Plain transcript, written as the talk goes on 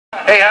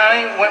Hey,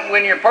 honey,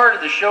 when you're part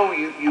of the show,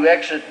 you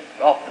exit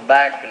off the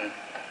back and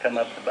come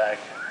up the back.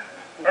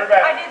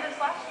 I did this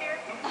last year.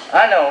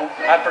 I know.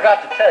 I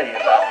forgot to tell you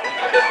about it.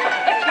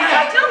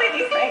 Don't tell me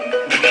these things.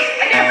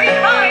 I didn't read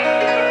mine.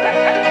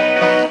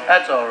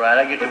 That's all right.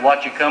 I get to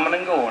watch you coming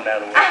and going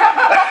that way.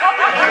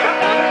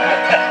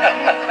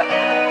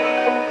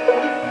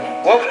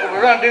 Well,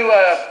 we're going to do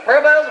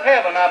Prayer Bells of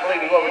Heaven, I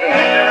believe is what we're doing.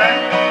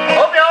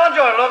 Hope y'all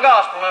enjoy a little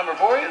gospel number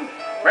for you.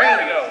 Bring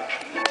it to go.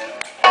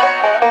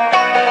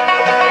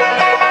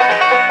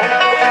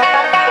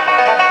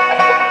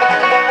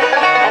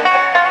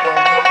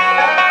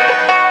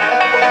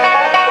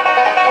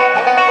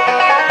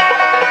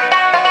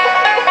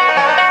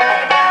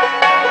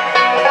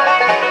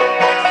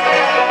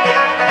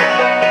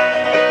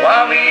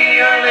 While we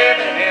are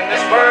living in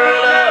this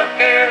world of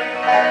care,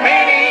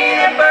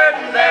 many the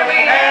burdens that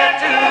we had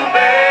to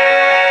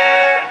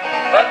bear,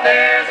 but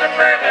there's a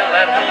prayer bell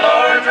at the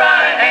Lord's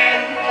right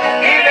hand.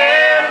 Give it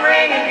a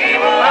ring and He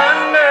will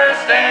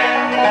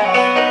understand.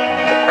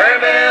 Prayer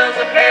bells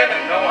of heaven,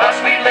 oh how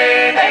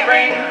sweetly they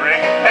ring,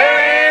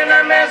 bearing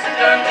our message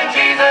unto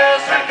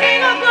Jesus, our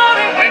King of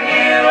glory. When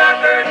you are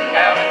burdened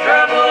down in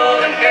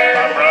trouble and care,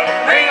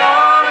 bring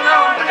on and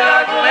on, for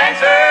God will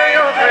answer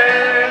your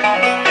prayers.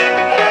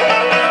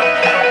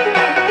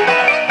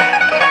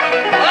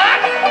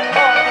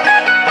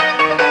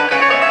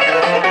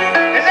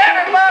 Is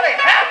everybody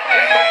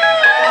happy?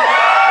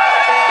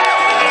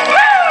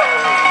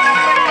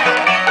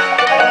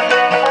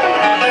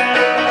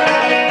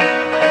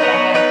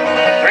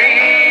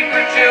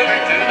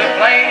 Children to the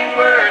flames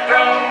were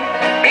thrown,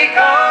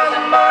 because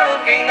a mortal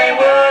king they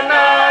would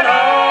not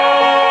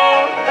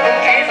own.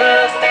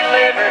 Jesus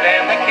delivered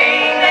and the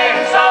kingdom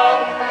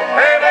saw.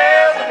 Prayer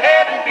bells of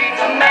heaven beats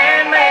a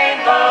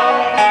man-made law.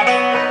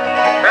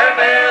 Prayer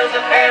bells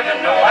of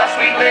heaven, oh how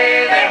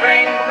sweetly they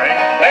ring,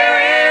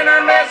 bearing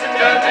our message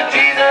unto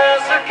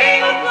Jesus, our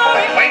King of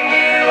glory. When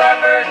you are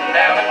burdened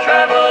down in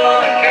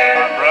trouble and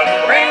care,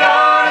 bring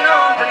on,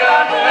 for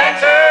God will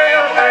answer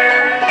your prayer.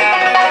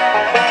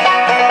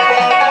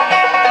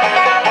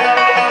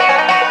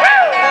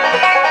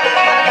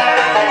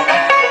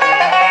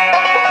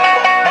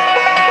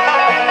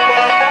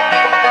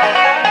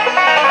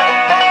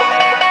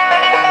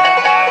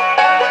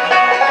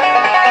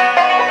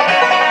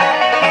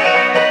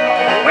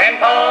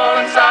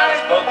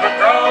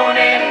 Thrown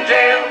in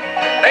jail,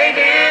 they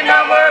did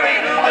not worry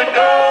who would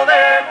go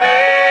their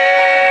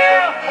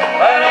bail.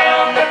 But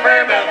on the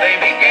prayer bell they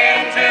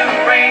began to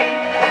ring,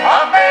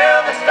 off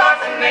fell the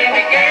stocks and they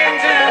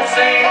began to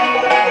sing.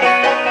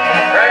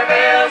 Prayer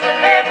bells of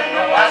heaven,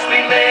 oh how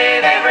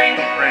sweetly they ring,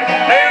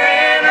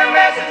 bearing our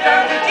message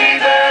unto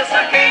Jesus,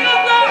 our King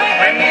of glory.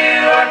 When you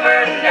are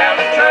burdened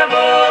down in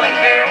trouble and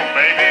care,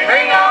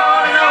 bring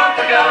on,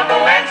 for God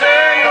will answer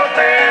your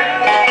prayer.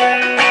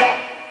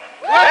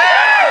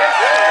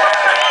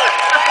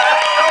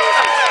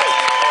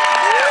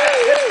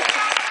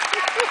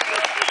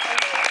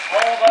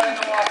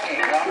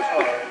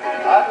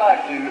 I'd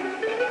like to.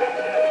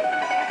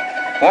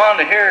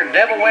 Wanted to hear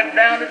Devil Went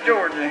Down to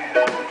Georgia.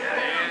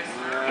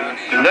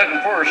 Looking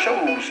for a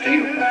soul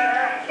steal.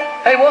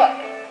 Hey, what?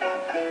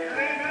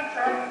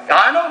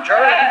 I know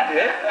Charlie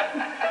did.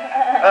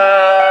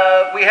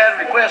 We had a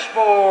request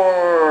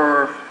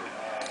for...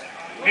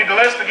 Need the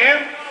list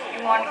again?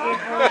 You want to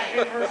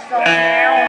give her a song now?